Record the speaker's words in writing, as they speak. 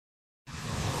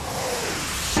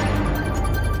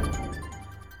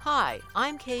Hi,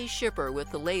 I'm Kay Shipper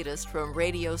with the latest from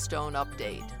Radio Stone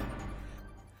Update.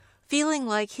 Feeling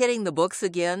like hitting the books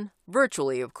again?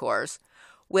 Virtually, of course.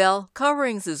 Well,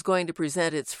 Coverings is going to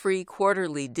present its free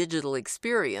quarterly digital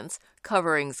experience,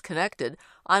 Coverings Connected,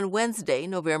 on Wednesday,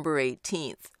 November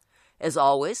 18th. As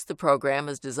always, the program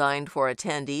is designed for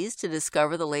attendees to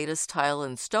discover the latest tile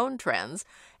and stone trends,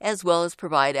 as well as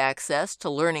provide access to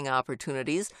learning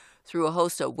opportunities through a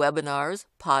host of webinars,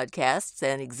 podcasts,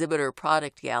 and exhibitor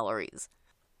product galleries.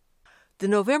 The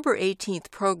November 18th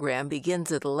program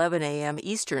begins at 11 a.m.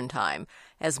 Eastern Time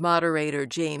as moderator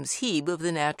James Heeb of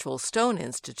the Natural Stone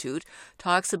Institute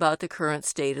talks about the current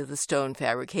state of the stone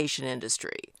fabrication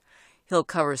industry. He'll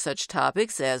cover such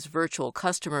topics as virtual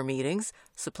customer meetings,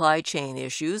 supply chain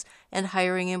issues, and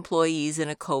hiring employees in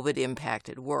a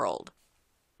COVID-impacted world.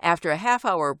 After a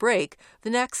half-hour break, the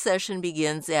next session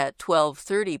begins at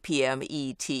 12:30 p.m.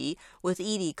 ET with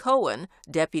Edie Cohen,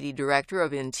 Deputy Director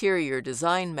of Interior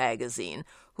Design Magazine,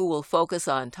 who will focus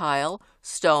on tile,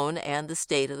 stone, and the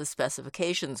state of the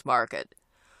specifications market.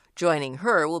 Joining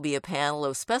her will be a panel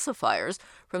of specifiers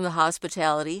from the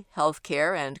hospitality,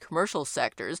 healthcare, and commercial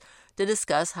sectors to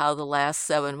discuss how the last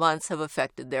 7 months have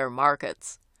affected their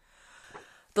markets.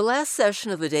 The last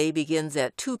session of the day begins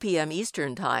at 2 p.m.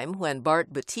 Eastern Time when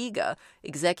Bart Batiga,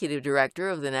 Executive Director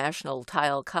of the National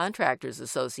Tile Contractors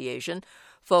Association,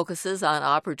 focuses on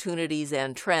opportunities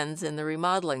and trends in the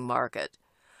remodeling market.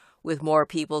 With more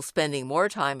people spending more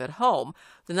time at home,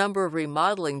 the number of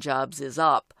remodeling jobs is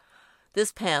up.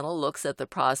 This panel looks at the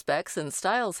prospects and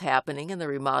styles happening in the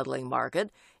remodeling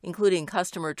market, including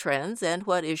customer trends and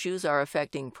what issues are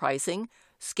affecting pricing,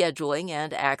 scheduling,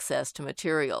 and access to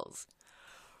materials.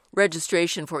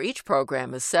 Registration for each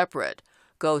program is separate.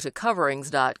 Go to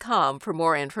coverings.com for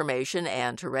more information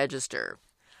and to register.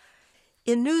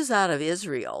 In news out of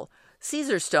Israel,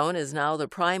 Caesarstone is now the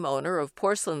prime owner of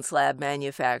porcelain slab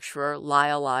manufacturer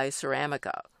Lialai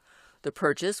Ceramica. The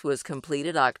purchase was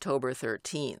completed October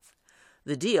 13th.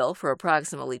 The deal, for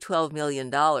approximately $12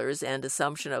 million and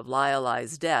assumption of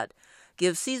Lialai's debt,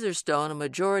 gives Caesarstone a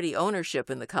majority ownership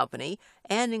in the company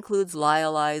and includes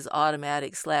Lialai's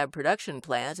automatic slab production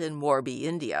plant in Morbi,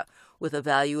 India, with a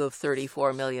value of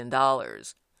 $34 million. Yuval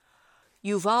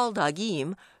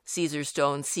Dagim,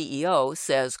 Caesarstone CEO,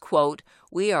 says, quote,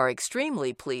 "We are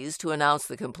extremely pleased to announce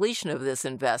the completion of this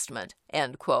investment,"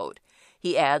 end quote.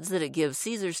 He adds that it gives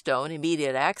Caesarstone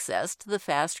immediate access to the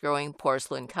fast-growing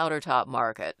porcelain countertop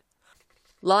market.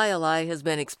 Lialai has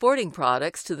been exporting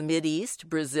products to the Mideast,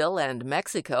 Brazil, and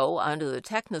Mexico under the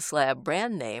Technoslab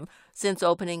brand name since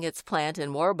opening its plant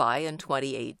in Morbi in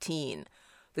 2018.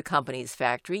 The company's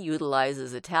factory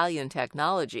utilizes Italian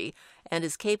technology and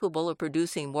is capable of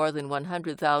producing more than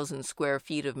 100,000 square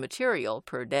feet of material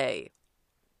per day.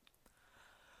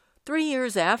 3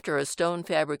 years after a stone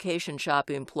fabrication shop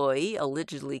employee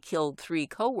allegedly killed 3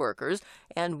 co-workers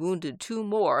and wounded 2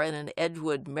 more in an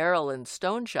Edgewood, Maryland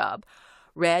stone shop,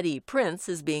 Raddy Prince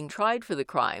is being tried for the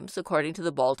crimes, according to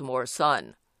the Baltimore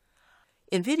Sun.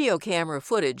 In video camera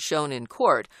footage shown in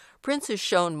court, Prince is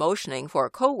shown motioning for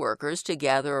co-workers to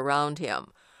gather around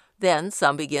him. Then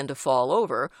some begin to fall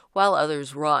over, while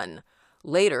others run.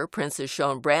 Later, Prince is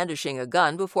shown brandishing a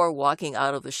gun before walking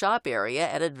out of the shop area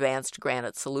at Advanced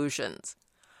Granite Solutions.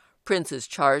 Prince is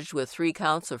charged with 3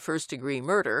 counts of first-degree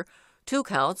murder, 2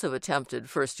 counts of attempted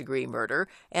first-degree murder,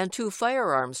 and 2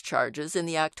 firearms charges in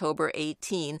the October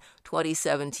 18,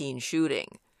 2017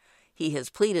 shooting. He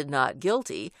has pleaded not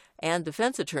guilty, and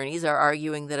defense attorneys are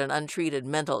arguing that an untreated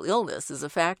mental illness is a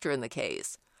factor in the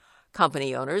case.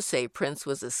 Company owners say Prince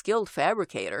was a skilled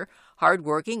fabricator,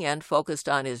 hardworking and focused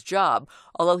on his job,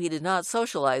 although he did not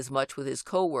socialize much with his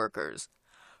co-workers.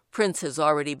 Prince has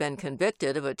already been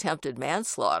convicted of attempted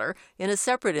manslaughter in a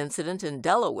separate incident in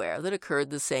Delaware that occurred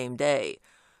the same day.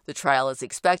 The trial is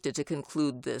expected to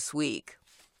conclude this week.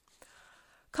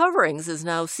 Coverings is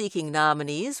now seeking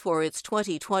nominees for its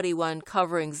 2021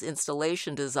 Coverings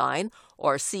Installation Design,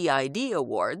 or CID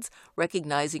Awards,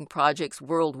 recognizing projects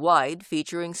worldwide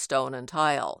featuring stone and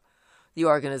tile. The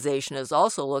organization is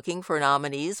also looking for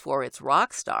nominees for its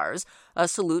Rock Stars, a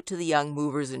salute to the young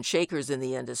movers and shakers in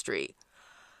the industry.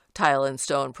 Tile and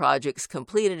stone projects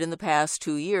completed in the past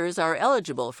 2 years are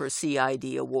eligible for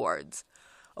CID awards.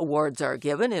 Awards are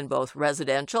given in both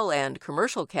residential and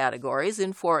commercial categories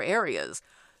in 4 areas: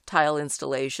 tile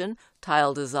installation,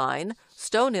 tile design,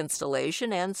 stone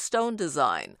installation, and stone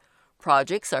design.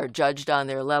 Projects are judged on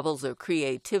their levels of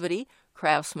creativity,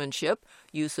 craftsmanship,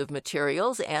 use of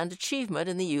materials, and achievement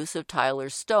in the use of tile or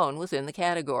stone within the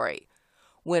category.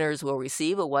 Winners will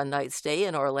receive a one-night stay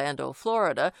in Orlando,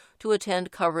 Florida, to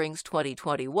attend Coverings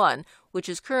 2021, which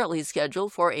is currently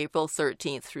scheduled for April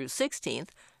 13th through 16th,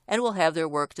 and will have their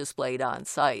work displayed on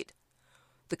site.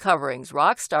 The Coverings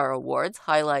Rockstar Awards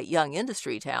highlight young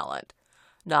industry talent.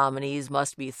 Nominees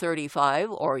must be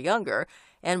 35 or younger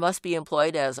and must be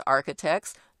employed as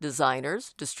architects,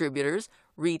 designers, distributors,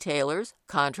 retailers,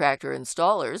 contractor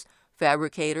installers,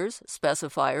 fabricators,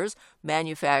 specifiers,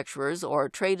 manufacturers, or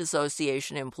trade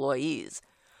association employees.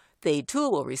 They too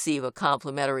will receive a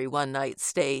complimentary one-night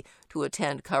stay to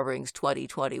attend Coverings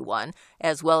 2021,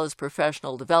 as well as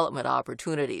professional development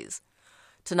opportunities.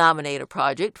 To nominate a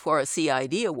project for a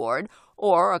CID award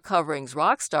or a Coverings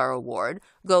Rockstar Award,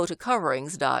 go to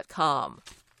coverings.com.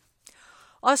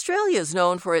 Australia is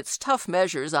known for its tough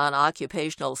measures on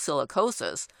occupational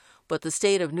silicosis, but the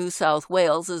state of New South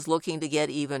Wales is looking to get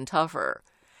even tougher.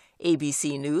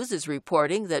 ABC News is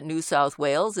reporting that New South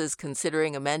Wales is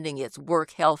considering amending its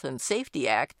Work Health and Safety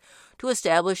Act to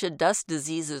establish a dust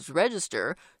diseases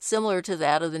register similar to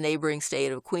that of the neighboring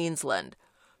state of Queensland.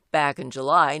 Back in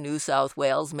July, New South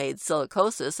Wales made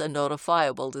silicosis a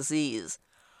notifiable disease.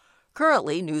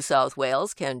 Currently, New South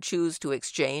Wales can choose to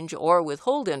exchange or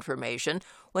withhold information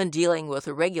when dealing with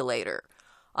a regulator.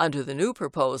 Under the new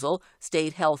proposal,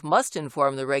 state health must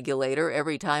inform the regulator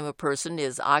every time a person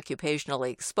is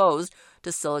occupationally exposed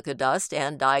to silica dust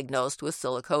and diagnosed with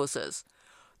silicosis.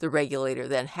 The regulator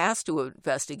then has to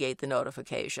investigate the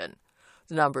notification.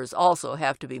 The numbers also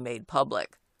have to be made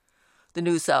public. The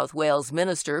New South Wales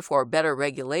Minister for Better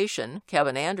Regulation,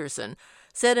 Kevin Anderson,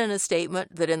 said in a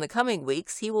statement that in the coming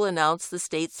weeks he will announce the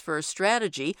state's first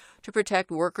strategy to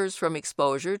protect workers from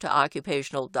exposure to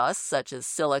occupational dust such as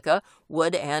silica,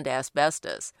 wood, and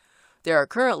asbestos. There are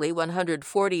currently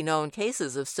 140 known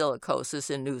cases of silicosis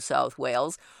in New South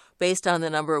Wales, based on the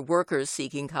number of workers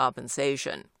seeking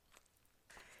compensation.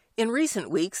 In recent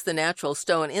weeks, the Natural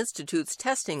Stone Institute's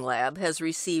testing lab has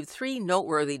received 3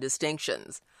 noteworthy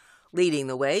distinctions. Leading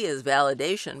the way is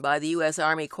validation by the U.S.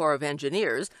 Army Corps of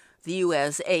Engineers, the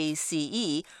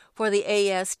USACE, for the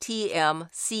ASTM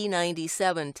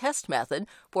C97 test method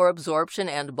for absorption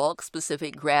and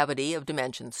bulk-specific gravity of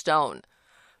dimension stone.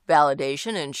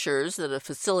 Validation ensures that a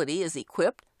facility is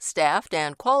equipped, staffed,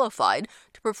 and qualified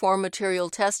to perform material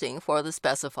testing for the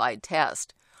specified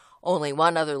test. Only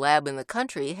one other lab in the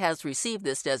country has received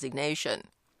this designation.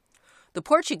 The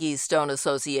Portuguese Stone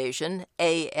Association,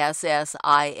 ASSIMAGRA,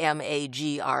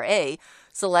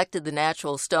 selected the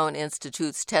Natural Stone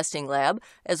Institute's testing lab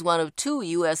as one of 2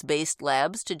 U.S.-based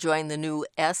labs to join the new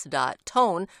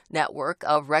S.Tone network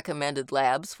of recommended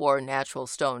labs for natural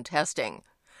stone testing.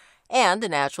 And the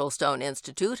Natural Stone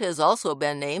Institute has also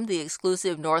been named the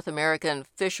exclusive North American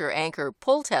Fisher Anchor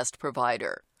pull test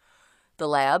provider. The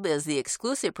lab is the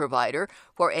exclusive provider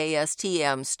for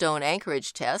ASTM stone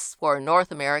anchorage tests for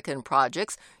North American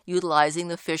projects utilizing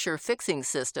the Fisher fixing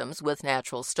systems with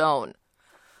natural stone.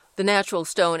 The Natural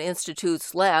Stone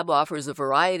Institute's lab offers a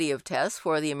variety of tests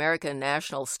for the American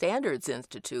National Standards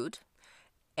Institute,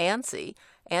 ANSI,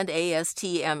 and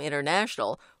ASTM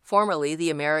International, formerly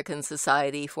the American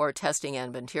Society for Testing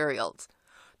and Materials.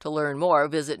 To learn more,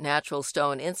 visit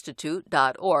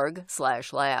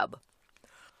naturalstoneinstitute.org/lab.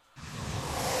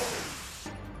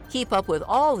 Keep up with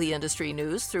all the industry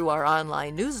news through our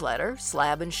online newsletter,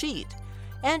 Slab and Sheet.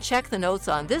 And check the notes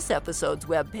on this episode's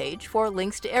webpage for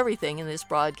links to everything in this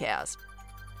broadcast.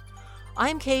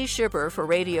 I'm Kay Shipper for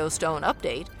Radio Stone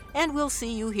Update, and we'll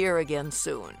see you here again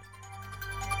soon.